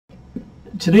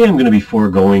Today I'm going to be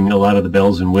foregoing a lot of the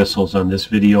bells and whistles on this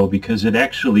video because it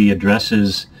actually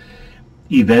addresses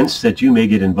events that you may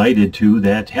get invited to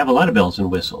that have a lot of bells and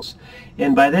whistles.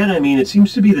 And by that I mean it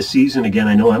seems to be the season again.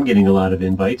 I know I'm getting a lot of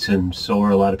invites, and so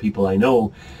are a lot of people I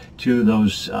know, to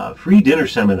those free dinner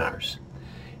seminars.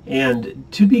 And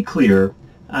to be clear,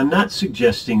 I'm not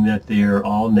suggesting that they're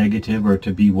all negative or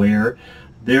to beware.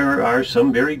 There are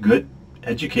some very good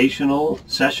educational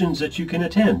sessions that you can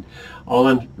attend. All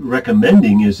I'm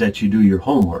recommending is that you do your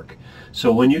homework.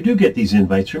 So when you do get these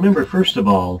invites, remember, first of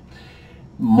all,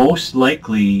 most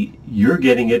likely you're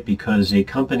getting it because a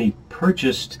company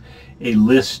purchased a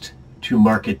list to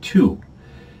market to.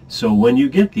 So when you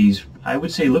get these, I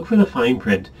would say look for the fine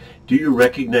print. Do you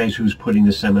recognize who's putting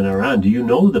the seminar on? Do you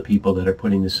know the people that are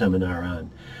putting the seminar on?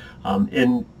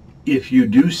 And if you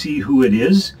do see who it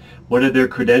is, what are their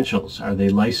credentials? Are they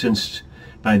licensed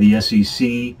by the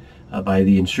SEC, by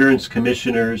the insurance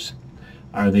commissioners?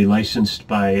 Are they licensed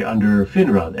by under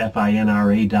FINRA?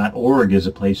 FINRA.org is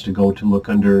a place to go to look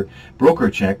under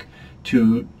broker check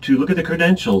to look at the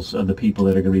credentials of the people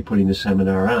that are going to be putting the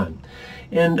seminar on.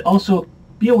 And also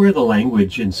be aware of the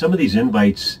language. In some of these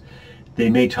invites, they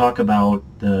may talk about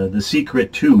the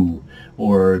secret to,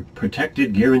 or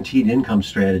protected guaranteed income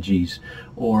strategies,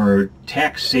 or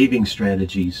tax saving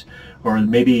strategies, or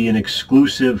maybe an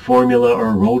exclusive formula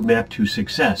or roadmap to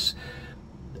success.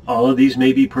 All of these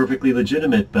may be perfectly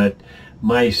legitimate, but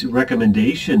my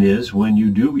recommendation is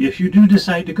if you do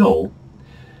decide to go,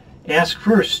 ask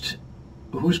first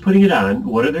who's putting it on,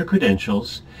 what are their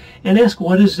credentials, and ask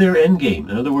what is their end game.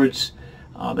 In other words,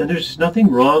 and there's nothing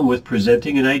wrong with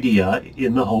presenting an idea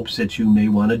in the hopes that you may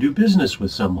want to do business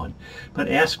with someone.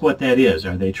 But ask what that is.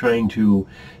 Are they trying to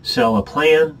sell a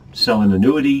plan, sell an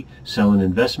annuity, sell an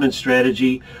investment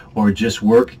strategy, or just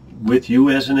work with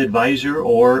you as an advisor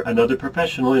or another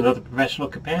professional in another professional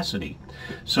capacity?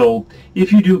 So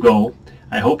if you do go,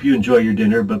 I hope you enjoy your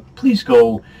dinner, but please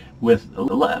go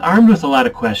armed with a lot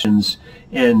of questions,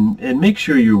 and make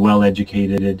sure you're well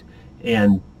educated,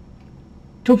 and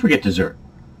don't forget dessert.